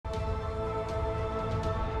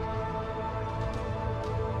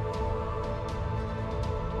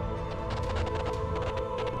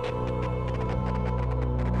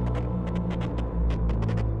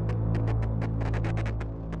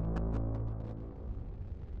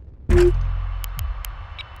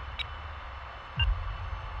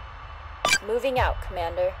Moving out,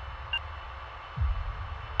 Commander.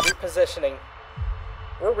 Repositioning.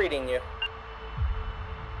 We're reading you.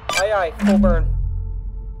 Aye aye, full burn.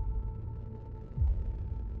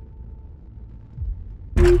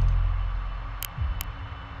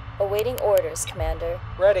 Awaiting orders, Commander.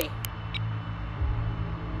 Ready.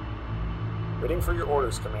 Waiting for your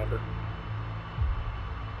orders, Commander.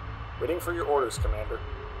 Waiting for your orders, Commander.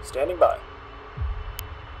 Standing by.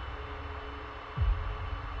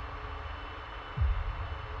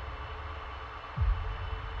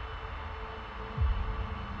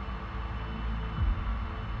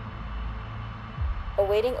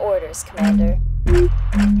 Awaiting orders, Commander.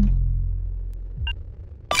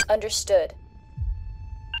 Understood.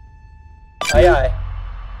 Aye aye.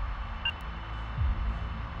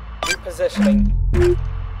 Repositioning.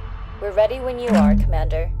 We're ready when you are,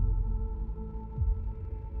 Commander.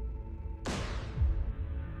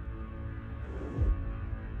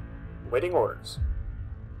 Waiting orders.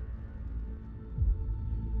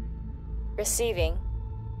 Receiving.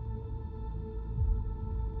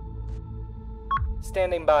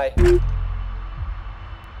 Standing by.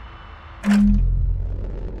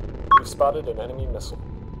 We've spotted an enemy missile.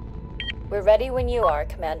 We're ready when you are,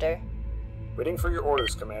 Commander. Waiting for your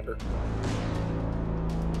orders, Commander.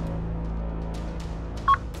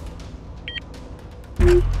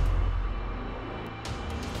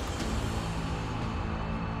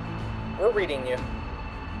 We're reading you.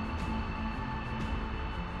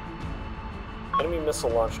 Enemy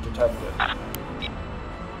missile launch detected.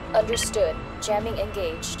 Understood. Jamming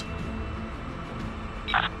engaged.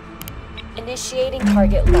 Initiating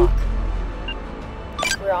target lock.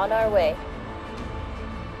 We're on our way.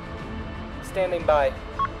 Standing by.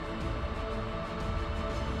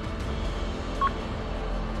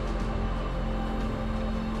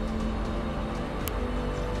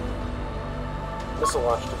 Missile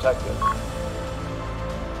launch detected.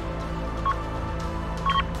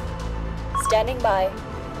 Standing by.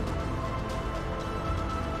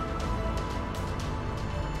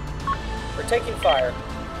 We're taking fire.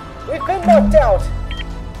 We've been knocked out!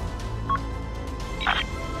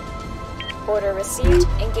 Order received.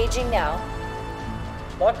 Engaging now.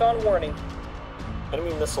 Lock on warning.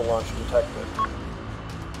 Enemy missile launch detected.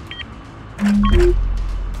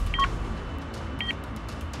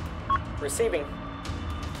 Receiving.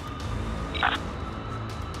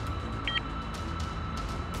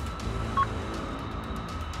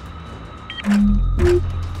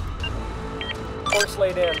 Course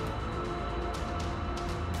laid in.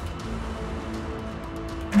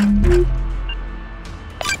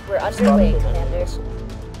 We're underway, Spotted an enemy Commander. missile.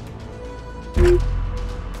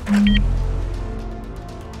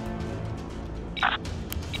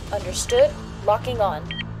 Understood. Locking on.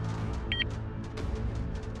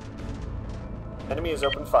 Enemy has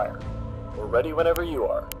opened fire. We're ready whenever you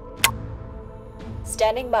are.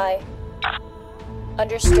 Standing by.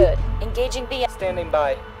 Understood. Engaging the... Standing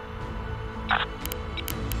by.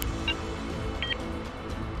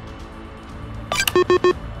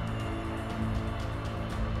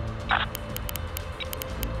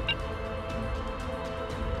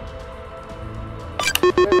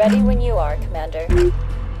 We're ready when you are, Commander.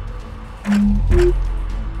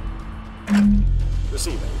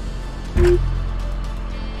 Receiving.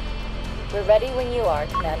 We're ready when you are,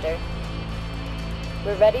 Commander.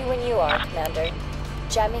 We're ready when you are, Commander.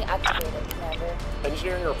 Jamming activated, Commander.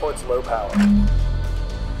 Engineering reports low power.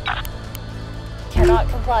 Cannot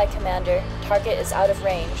comply, Commander. Target is out of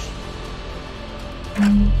range.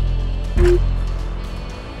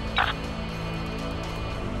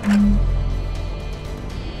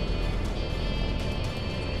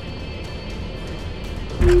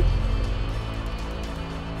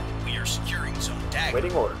 We are securing Zone Dagger.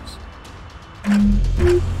 Waiting orders.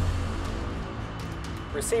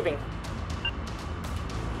 Receiving.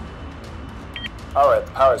 Alright,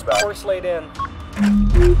 the power's back. Course laid in.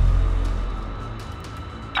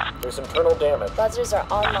 There's internal damage. Buzzers are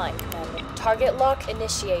online, Commander. Target lock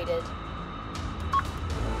initiated.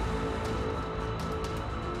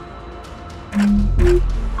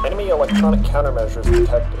 Enemy electronic countermeasures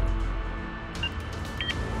detected.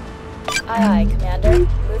 Aye, aye, Commander.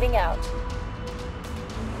 Moving out.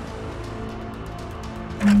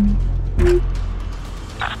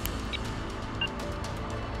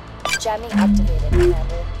 Jamming activated,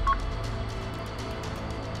 Commander.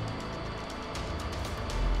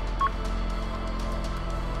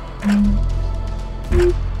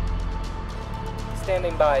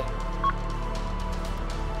 Standing by.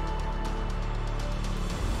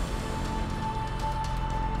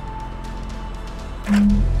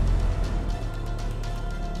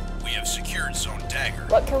 We have secured Zone Dagger. dagger.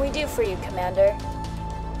 What can we do for you, Commander?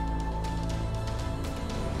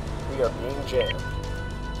 We are being jammed.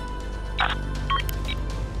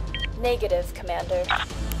 Negative, Commander.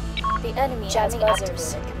 The enemy has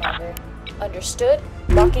buzzers, Commander. Understood?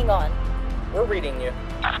 Locking on. We're reading you.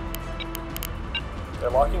 They're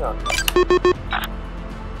locking on.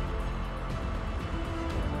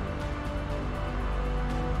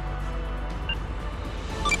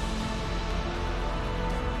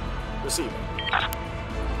 Receiving.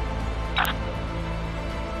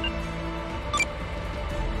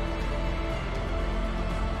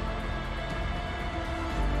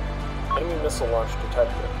 Enemy missile launch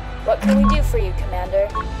detected. What can we do for you, Commander?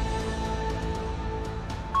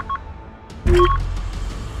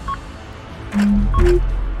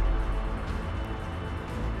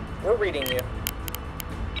 We're reading you.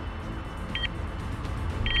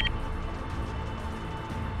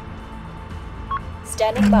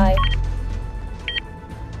 Standing by.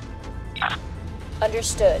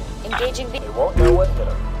 Understood. Engaging They the... won't know what hit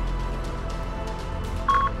them.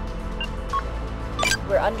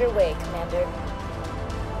 We're underway, Commander.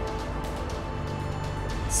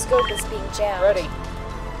 Scope is being jammed. Ready.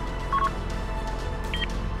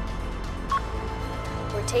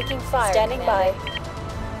 We're taking fire. Standing by.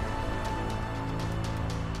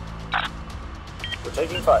 We're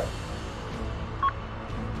taking fire.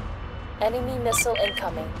 Enemy missile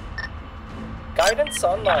incoming. Guidance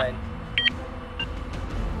online.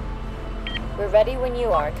 We're ready when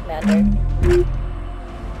you are, Commander.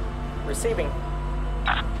 Receiving.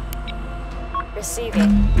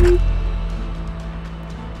 Receiving.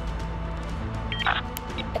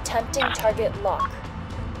 Attempting target lock.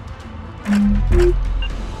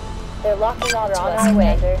 They're locking on to us,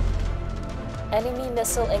 Commander. Enemy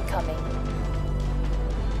missile incoming.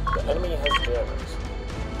 The enemy has jammers.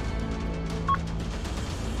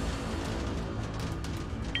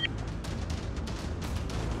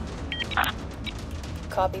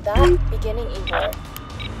 Copy that. Beginning E-war.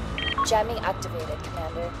 Jamming activated,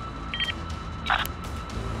 Commander.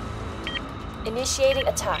 Initiating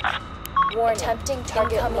attack. Warning. Attempting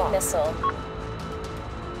target incoming missile.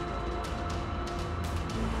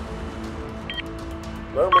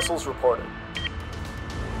 No missiles reported.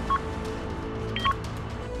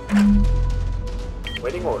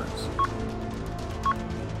 Waiting orders.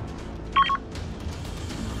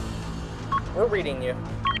 We're reading you.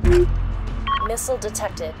 Missile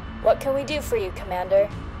detected. What can we do for you, Commander?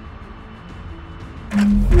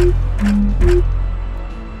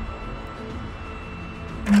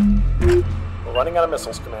 We're running out of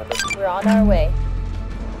missiles, Commander. We're on our way.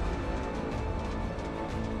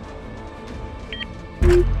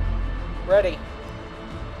 Ready.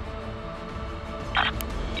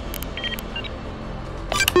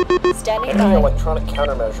 Standing Enemy by. electronic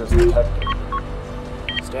countermeasures detected.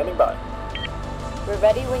 Standing by. We're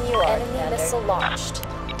ready when you are, Enemy Commander. Missile launched.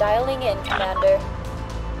 Dialing in, Commander.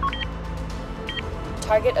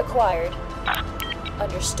 Target acquired.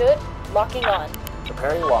 Understood. Locking on.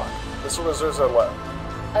 Preparing lock. Missile reserves are low.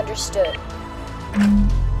 Understood.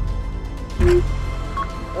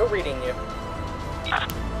 We're reading you.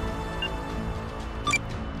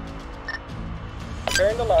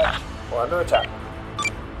 Preparing to launch. We're under attack.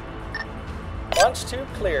 Launch tube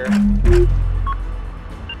clear.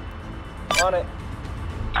 On it.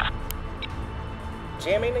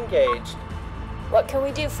 Jamming engaged. What can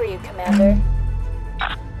we do for you, Commander?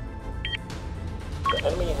 The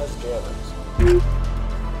enemy has jammers.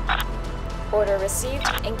 Order received.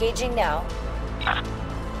 Engaging now.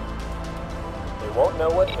 They won't know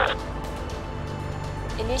what hit them.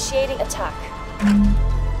 Initiating attack.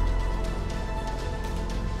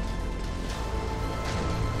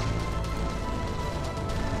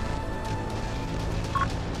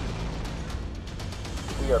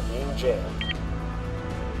 We are being jammed.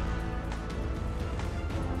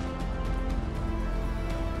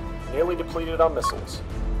 Nearly depleted on missiles.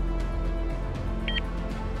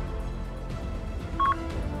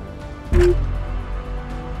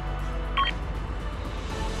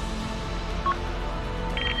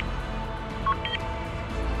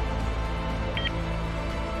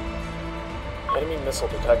 Enemy missile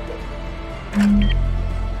detected.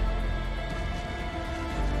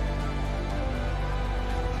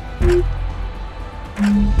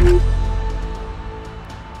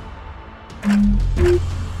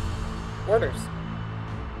 Orders.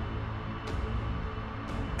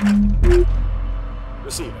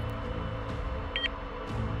 Receiving.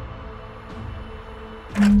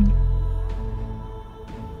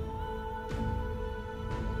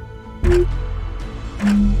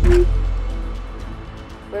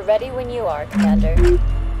 We're ready when you are, Commander.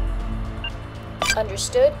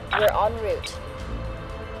 Understood. We're en route.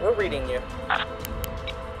 We're reading you.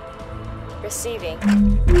 Receiving.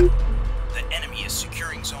 The enemy is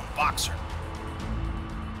securing Zone Boxer.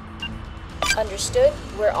 Understood.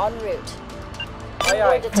 We're en route. Aye,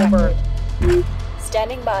 aye, Detected. full burn.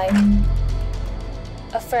 Standing by.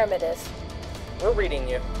 Affirmative. We're reading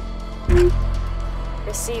you.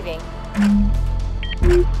 Receiving.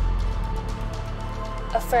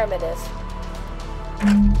 Affirmative.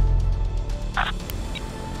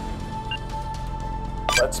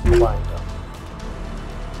 Let's blind them.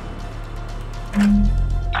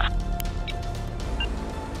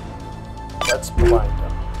 Let's blind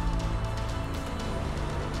them.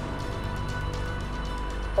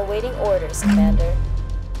 Awaiting orders, Commander.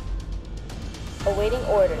 Awaiting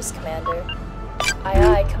orders, Commander. Aye,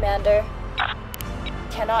 aye, Commander.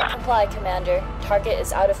 Cannot comply, Commander. Target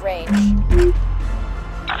is out of range.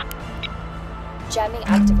 Jamming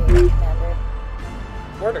activated, Commander.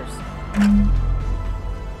 Orders.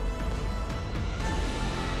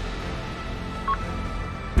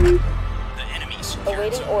 The enemy secured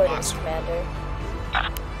Awaiting Zone orders, Boxer. Commander.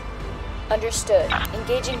 Understood.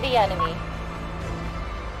 Engaging the enemy.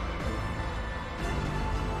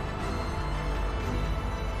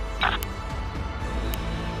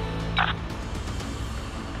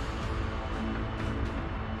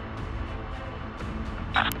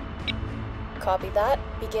 Copy that.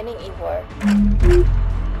 Beginning EWAR.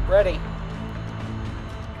 Ready.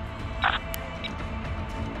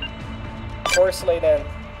 Course laid in.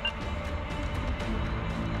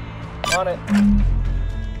 On it.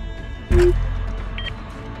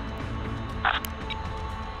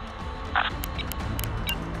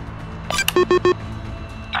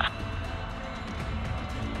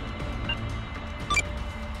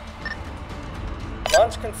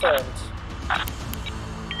 Launch confirmed.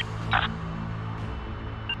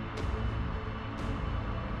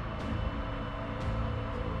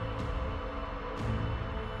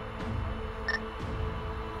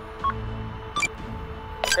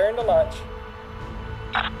 Preparing to launch.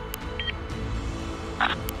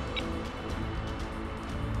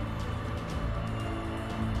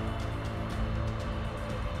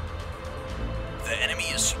 The enemy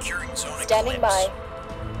is securing Zone Standing Eclipse. by.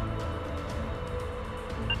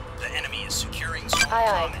 The enemy is securing Zone Aye,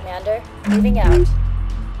 aye, Comet. Commander. Moving out.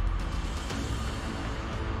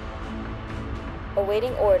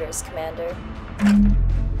 Awaiting orders, Commander.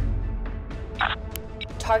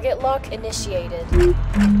 Target lock initiated.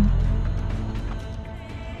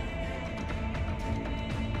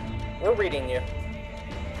 We're reading you.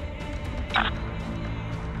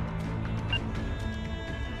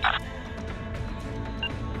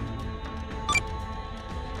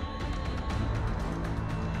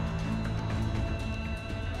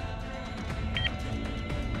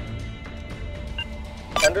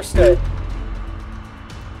 Understood.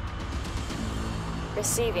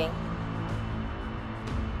 Receiving.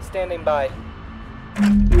 Standing by.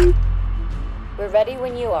 We're ready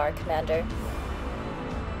when you are, Commander.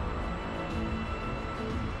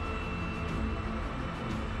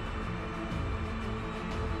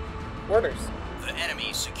 Orders. The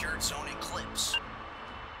enemy secured Zone Eclipse.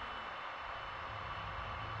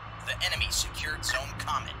 The enemy secured Zone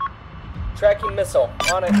Comet. Tracking missile.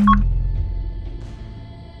 On it.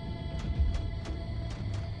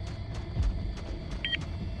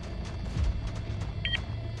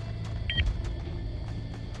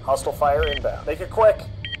 Hostile fire inbound. Make it quick.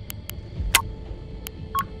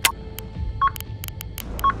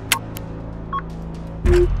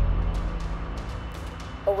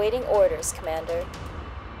 Awaiting orders, Commander.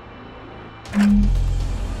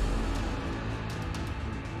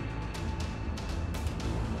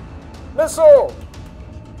 Missile!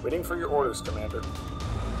 Waiting for your orders, Commander.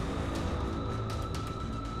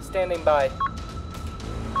 Standing by.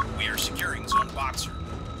 We are securing Zone Boxer.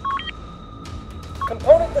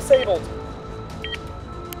 Component disabled.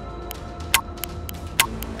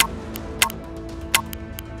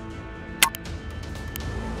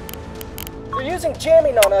 They're using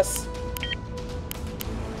jamming on us.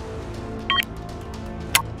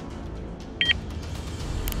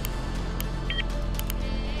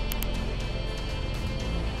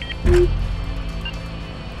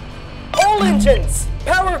 All engines!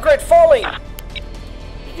 Power grid falling!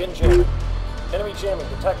 Begin jamming. Enemy jamming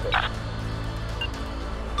detected.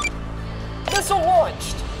 Missile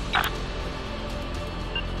launched!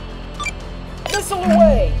 Missile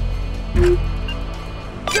away!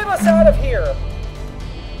 Get us out of here!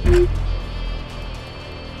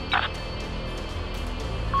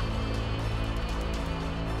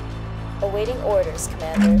 Awaiting orders,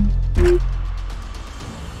 Commander.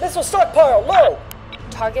 Missile stockpile, low!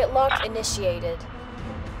 Target lock initiated.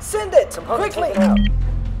 Send it! Component Quickly! taken out.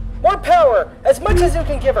 More power! As much as you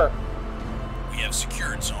can give her! We have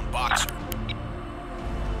secured Zone Boxer.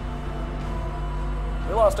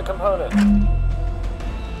 We lost a component.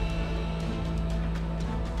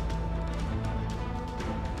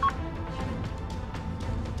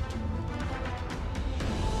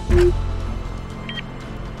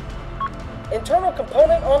 Internal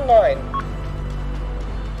component online.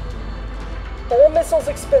 All missiles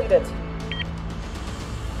expended.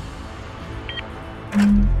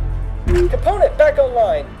 Component back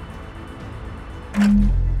online.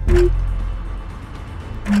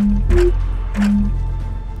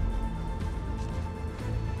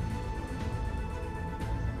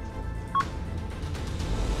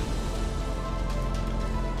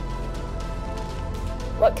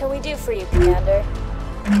 What can we do for you, Commander?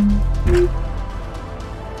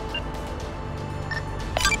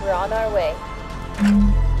 We're on our way.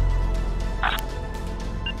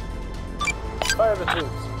 Fire the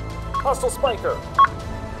tubes. Hostile spiker.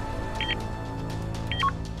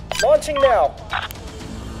 Launching now.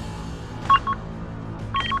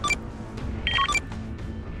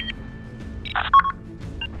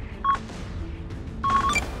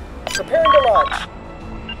 Preparing to launch.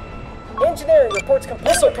 Engineering reports complete.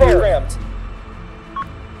 Missile programmed.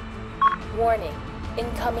 Warning.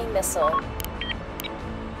 Incoming missile.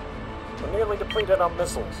 We're nearly depleted on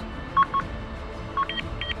missiles.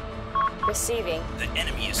 Receiving. The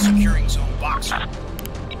enemy is securing Zone Boxer.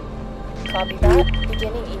 Copy that.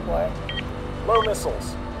 Beginning E-war. Low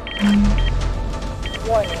missiles.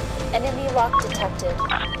 Warning. Enemy lock detected.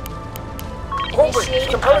 Hull breach.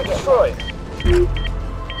 Initiating Component target destroyed.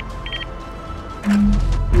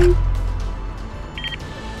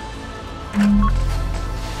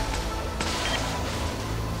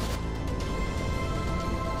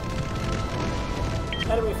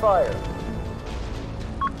 Enemy fire.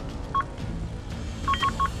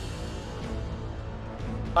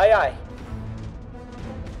 Aye aye.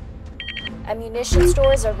 Ammunition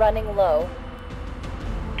stores are running low.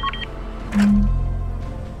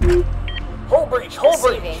 Hull breach. Hull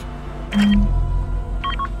breach. Receiving.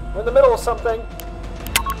 We're in the middle of something.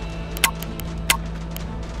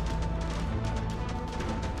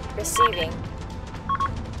 Receiving.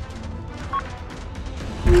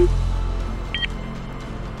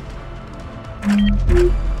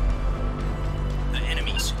 The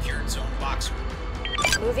enemy secured Zone Boxer.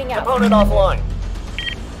 Moving out. Component offline.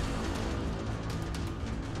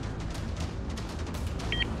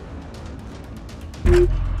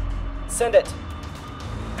 Send it.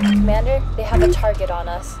 Commander, they have a target on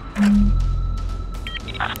us.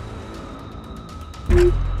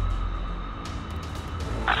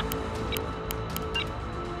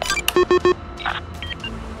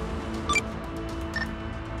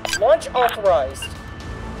 Launch authorized.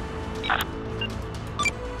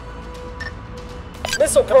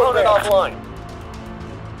 Missile Component programmed. offline.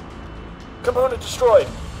 Component destroyed.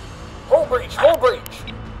 Hull breach. Hull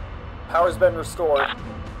breach. Power's been restored.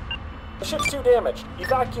 The ship's too damaged.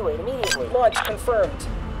 Evacuate immediately. Launch confirmed.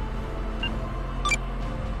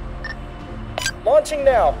 Launching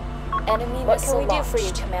now. Enemy What missile can we do launched. for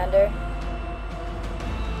you, Commander?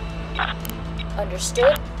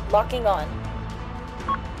 Understood. Locking on.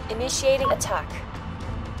 Initiating attack.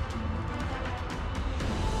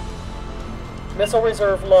 Missile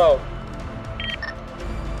reserve low.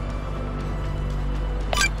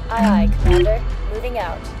 Aye, aye, Commander. Moving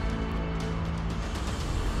out.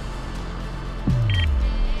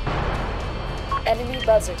 Enemy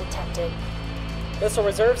buzzer detected. Missile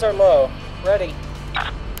reserves are low. Ready.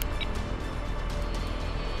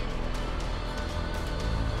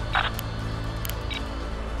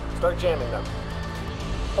 Start jamming them.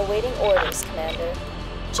 Awaiting orders, Commander.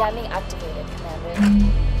 Jamming activated,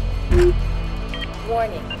 Commander.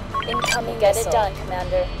 Warning. Incoming Get missile. It done,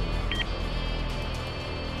 Commander.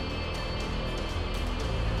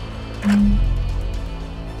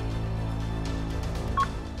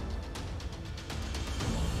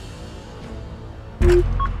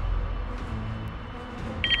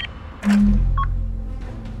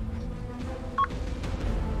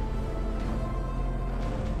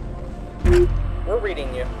 We're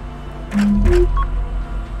reading you.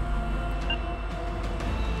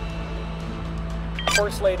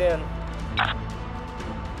 Course laid in.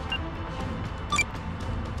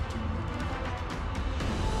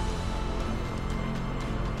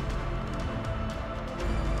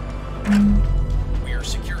 We are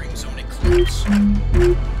securing Zone Eclipse.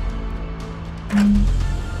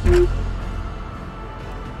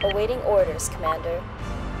 Awaiting orders, Commander.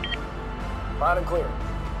 Loud and clear.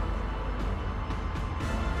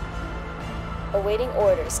 Awaiting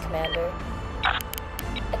orders, Commander.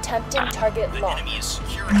 Attempting target The lock. enemy is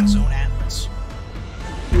securing Zone Atlas.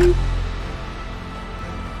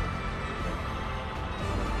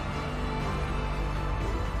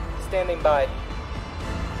 Standing by.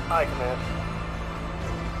 Aye, Command.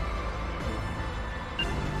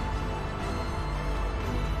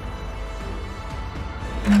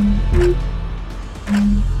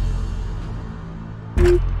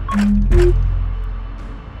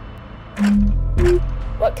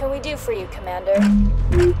 What can we do for you, Commander?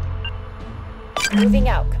 Moving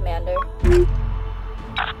out, Commander.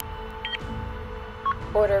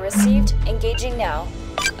 Order received. Engaging now.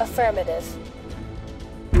 Affirmative.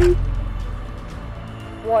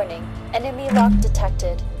 Warning. Enemy lock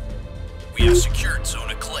detected. We have secured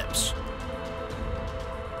Zone Eclipse.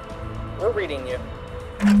 We're reading you.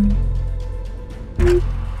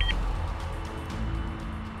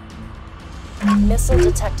 Missile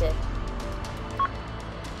detected.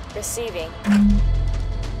 Receiving.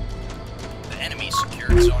 The enemy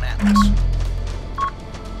secured Zone Atlas.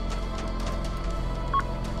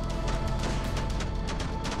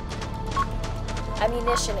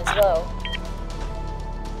 Ammunition is low.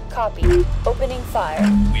 Copy. Opening fire.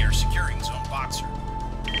 We are securing Zone Boxer.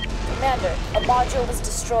 Commander, a module was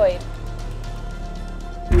destroyed.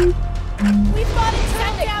 We've got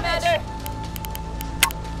internal damage! Commander!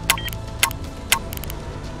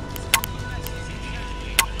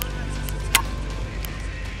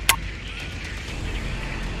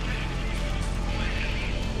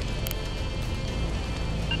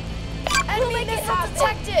 Enemy missile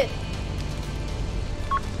detected!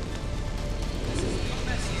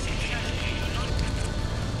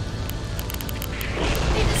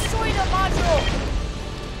 They destroyed a module!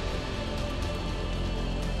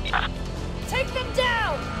 Take them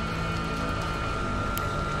down!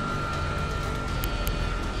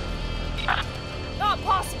 Not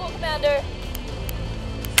possible, Commander!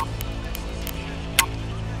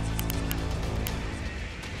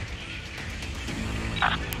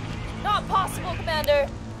 Not possible, Commander!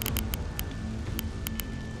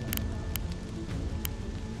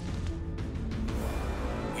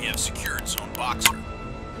 We have secured Zone Boxer.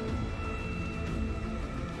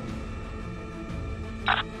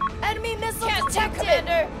 Enemy missile detected!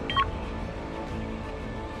 Commander!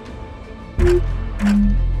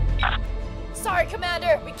 Sorry,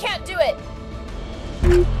 Commander, we can't do it!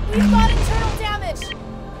 We've got internal damage!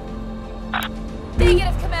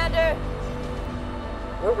 Negative, Commander!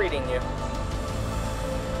 We're reading you.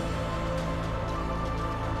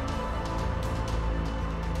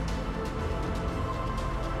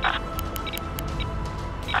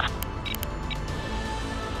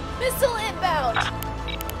 Missile inbound!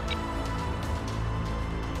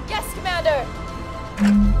 Yes, Commander!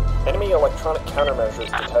 Enemy electronic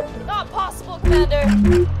countermeasures detected. Not possible, Commander!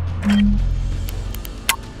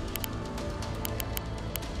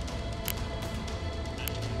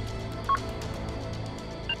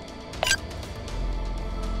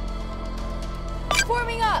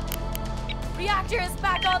 Forming up! Reactor is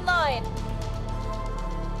back online!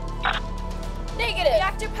 Negative!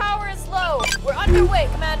 Reactor power is low! We're underway,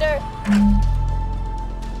 Commander!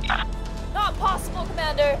 Not possible,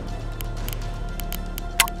 Commander!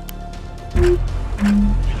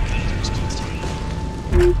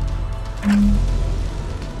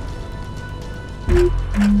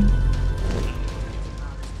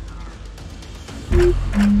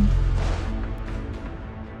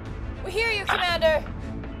 We hear you, Commander!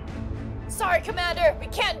 Sorry, Commander, we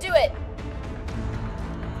can't do it!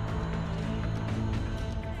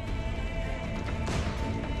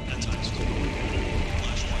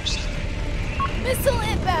 Missile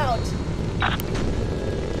inbound!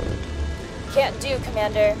 Can't do,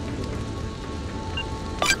 Commander.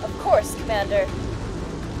 Of course, Commander.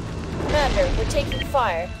 Commander, we're taking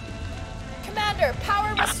fire. Commander,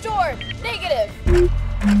 power restored! Negative!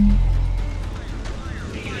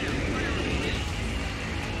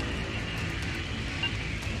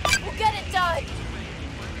 We'll get it done!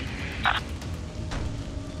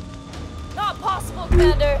 Not possible,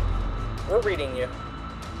 Commander! We're reading you.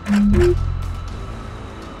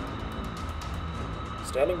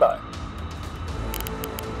 Standing by.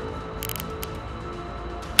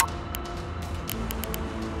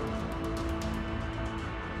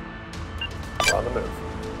 We're on the move.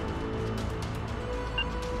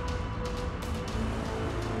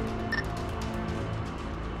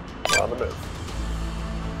 We're on the move.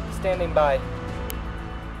 Standing by.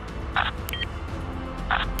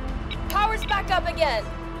 Power's back up again!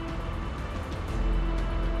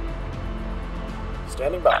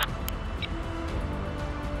 Standing by.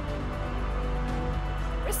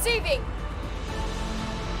 Receiving!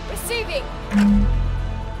 Receiving!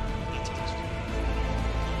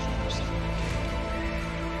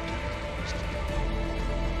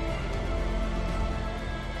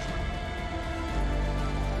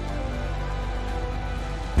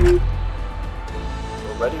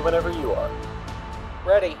 We're ready whenever you are.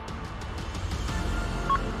 Ready.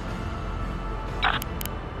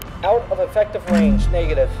 Out of effective range,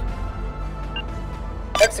 negative.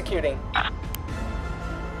 Executing.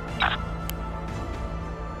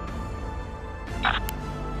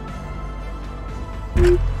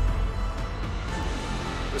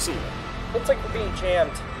 Receiving. Looks like we're being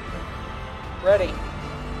jammed. Ready.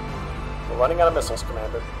 We're running out of missiles,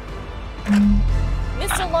 Commander.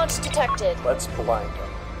 Missile launch detected. Let's blind them.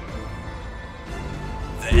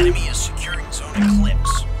 The enemy is securing Zone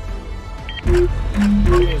Eclipse.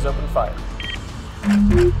 Please open fire.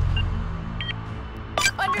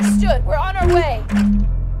 Understood. We're on our way.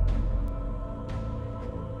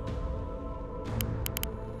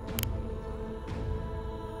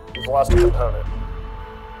 We've lost a component.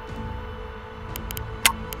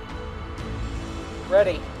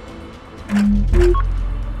 Ready.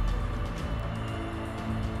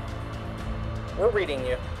 We're reading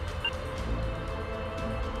you.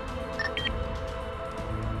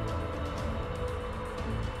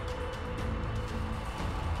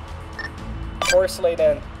 Course laid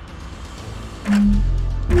in.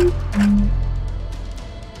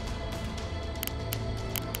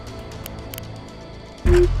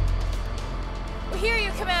 We hear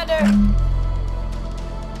you, Commander.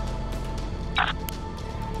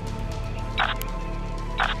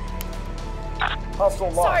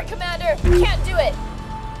 Hostile Sorry, launch. Commander. We can't do it.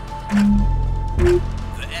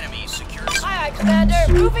 The enemy secures. Aye, aye,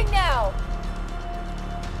 Commander. Moving now.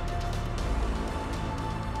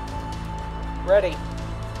 Ready.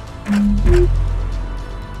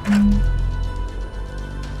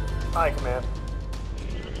 Aye, Command.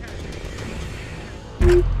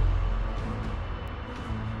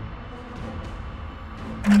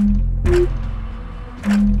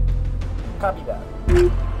 Copy that.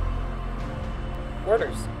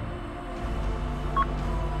 Orders.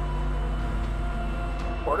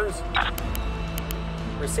 Orders?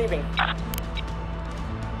 Receiving.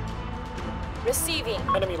 Receiving.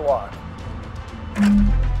 Enemy lock.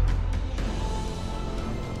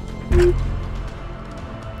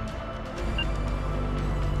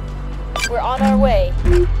 We're on our way.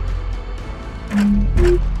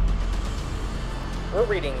 We're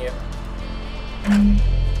reading you.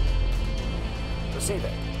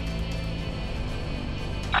 Receiving.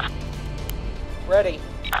 Ready.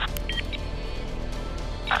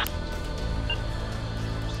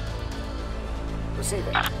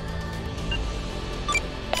 Receiving.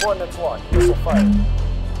 Coordinates locked. Missile fired.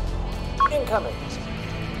 Incoming.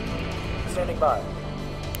 Standing by.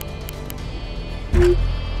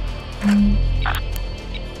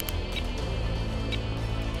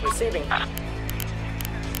 Receiving.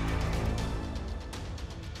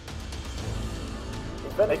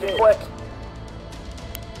 Make it quick.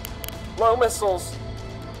 Low missiles.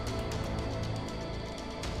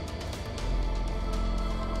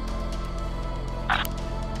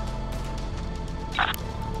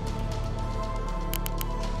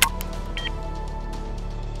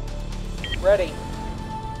 Ready.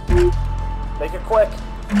 Make it quick.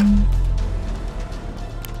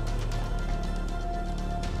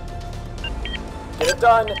 Get it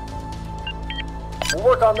done. We'll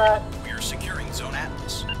work on that. We are securing Zone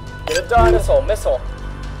Atlas. Get it done. Missile, missile.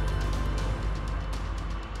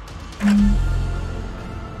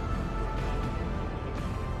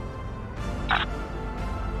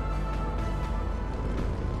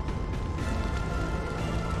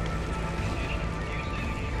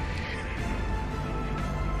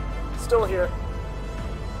 Still here.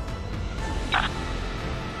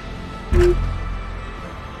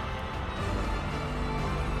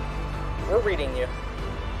 We're reading you.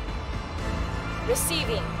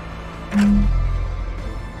 Receiving.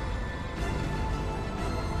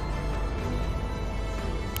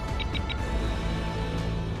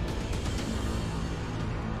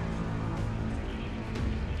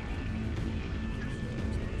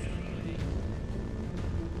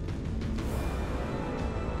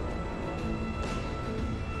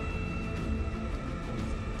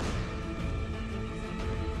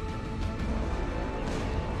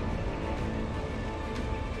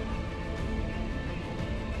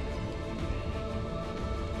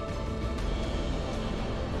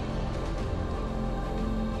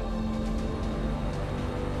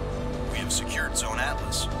 We have secured Zone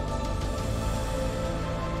Atlas.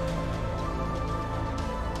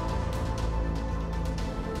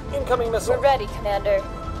 Incoming missile. We're ready, Commander.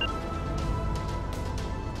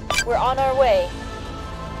 We're on our way.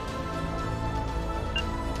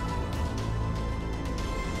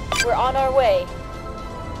 We're on our way.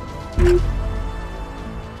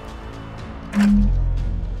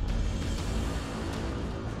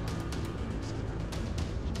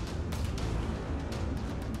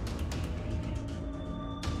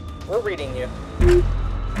 We're reading you.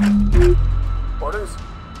 Orders?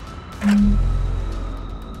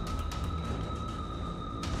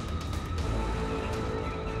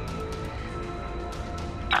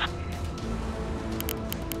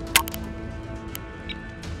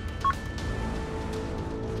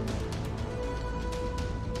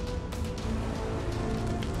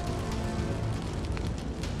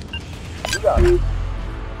 You got it.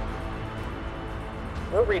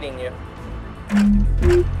 We're reading you.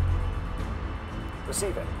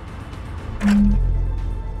 Receiving.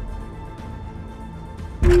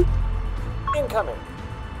 Incoming.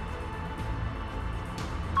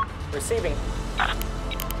 Receiving.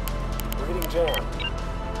 Reading jam.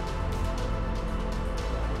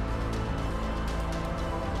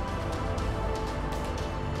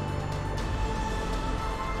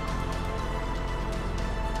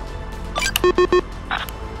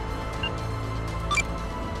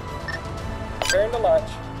 Preparing to launch.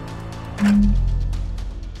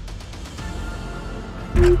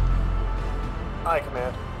 Aye,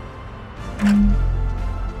 Command.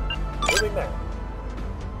 Moving there.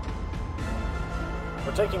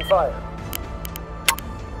 We're taking fire.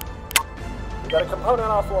 We got a component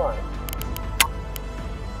offline.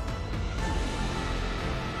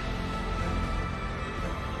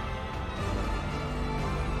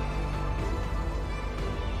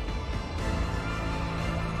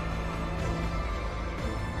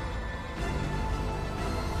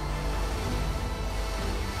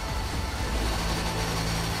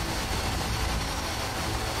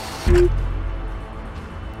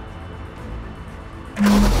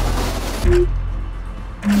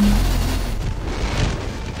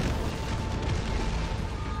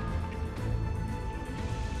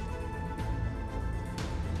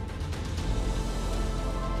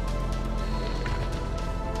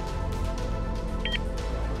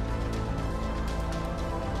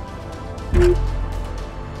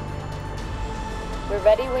 We're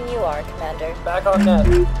ready when you are, Commander. Back on net.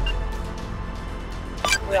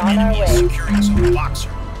 We're on our Enemy is way. securing zone boxer.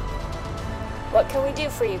 What can we do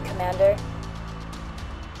for you, Commander?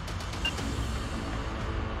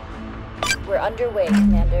 We're underway,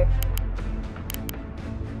 Commander.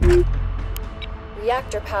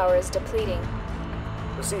 Reactor power is depleting.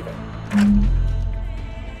 Receiving.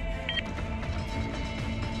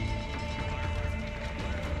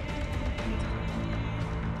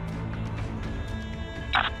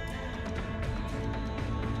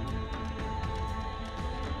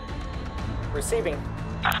 Receiving.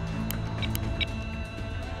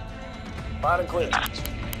 Loud and clear.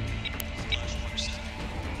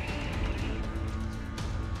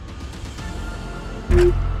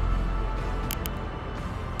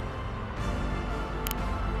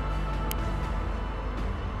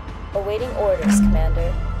 Awaiting orders,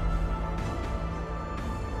 Commander.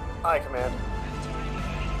 Aye, Command.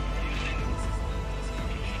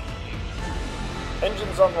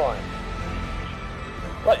 Engines online.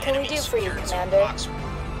 What can we do for you, Commander?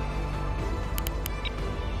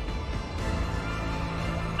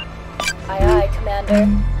 Aye, aye, Commander.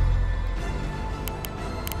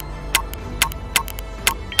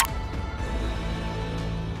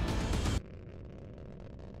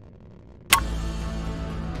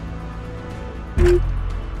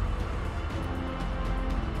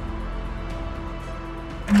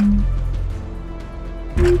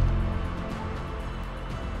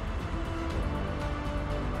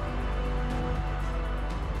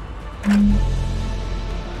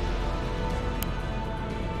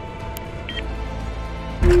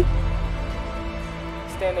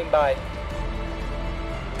 Standing by.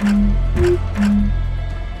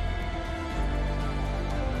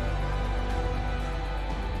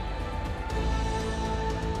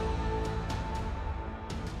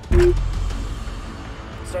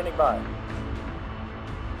 Standing by.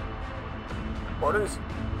 Orders?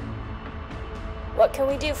 What can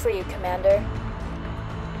we do for you, Commander?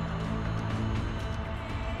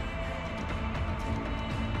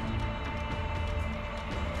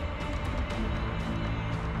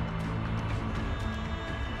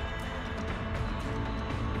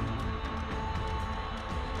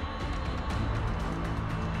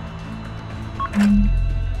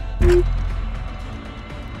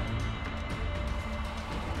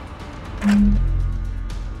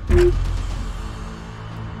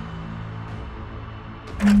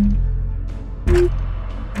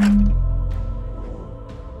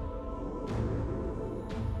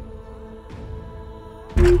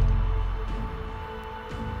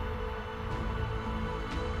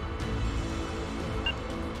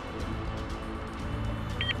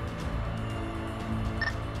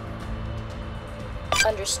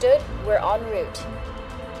 Understood. We're en route.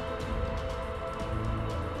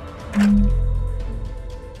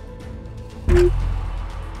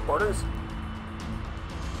 Orders?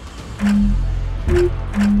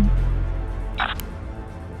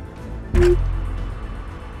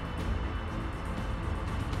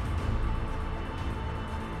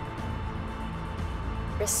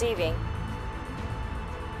 Receiving.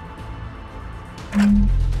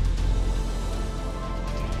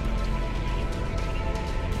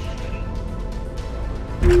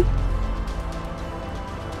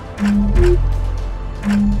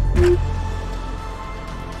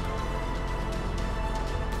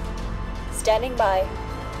 Standing by.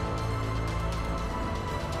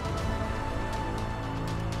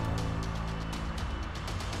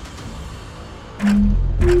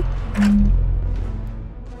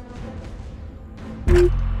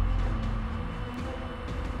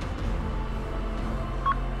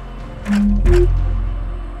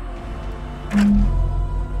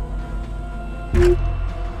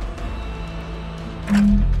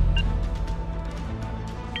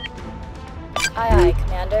 Aye, aye,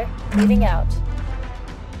 Commander. Moving out.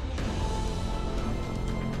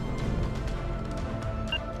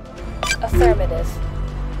 Affirmative.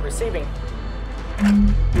 Receiving.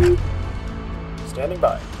 Standing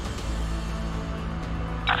by.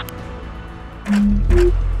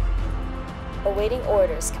 Awaiting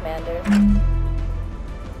orders, Commander.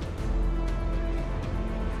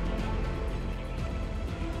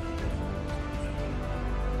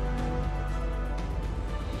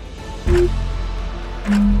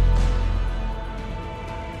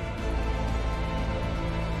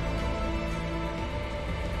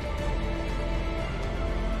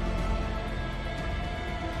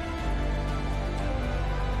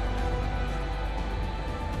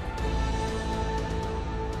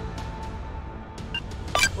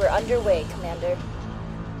 We're underway, Commander.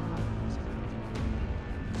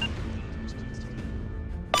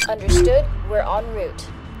 Understood. We're en route.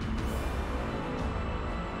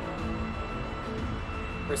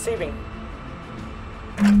 Receiving.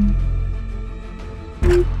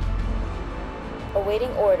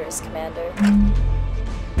 Awaiting orders, Commander.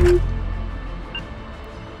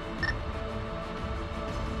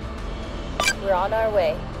 We're on our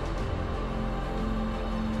way.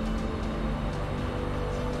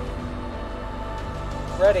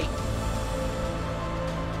 Ready.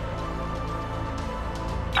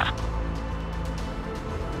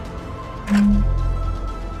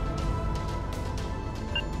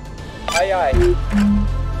 Aye, aye.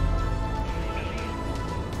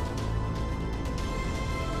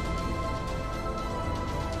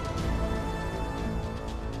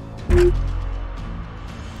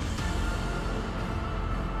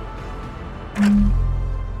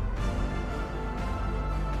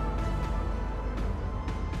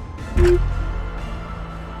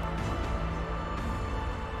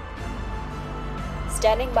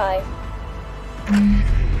 Standing by.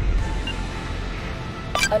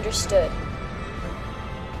 Understood.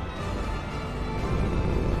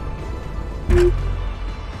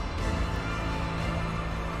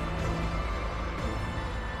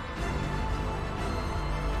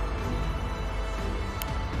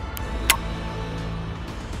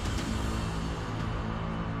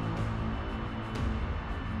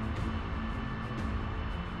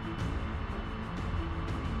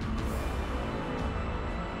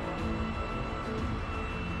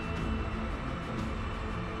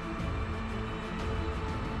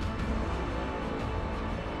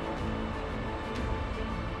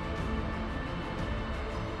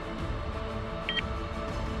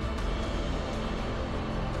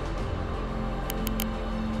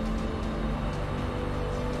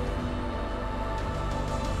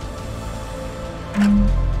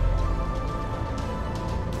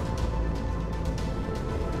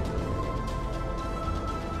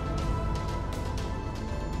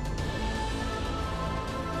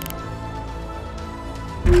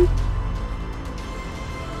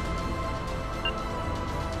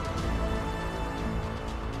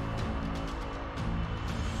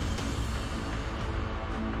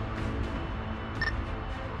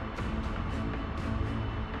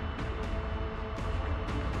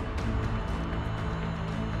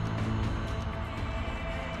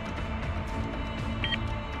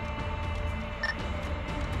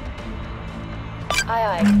 Aye,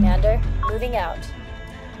 aye, Commander. Moving out.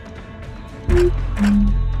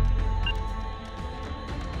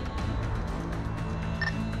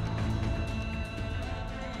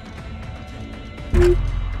 Aye,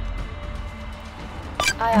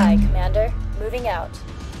 aye, Commander. Moving out.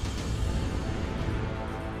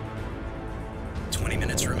 20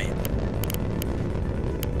 minutes remain.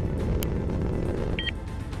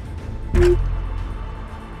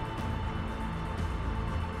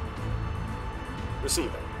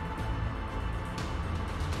 Receiving.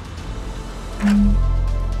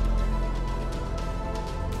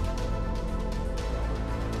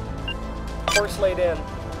 Course laid in.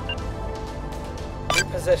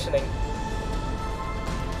 Repositioning.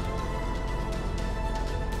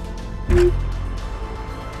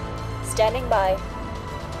 Standing by.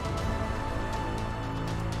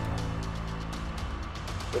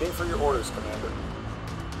 Waiting for your orders, Commander.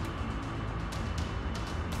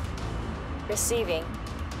 Receiving.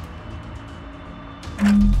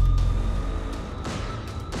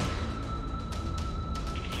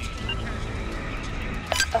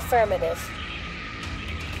 Affirmative.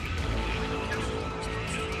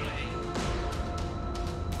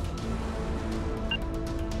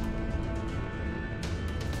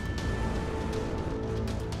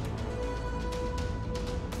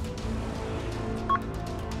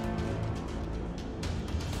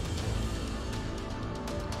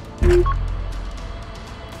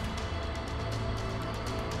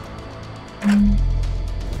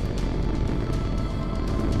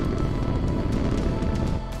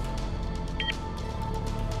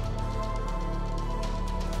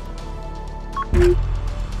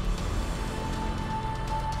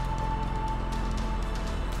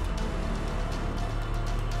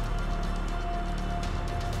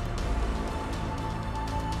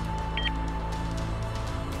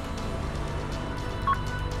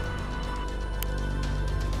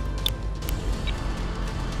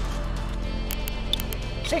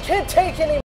 She can't take any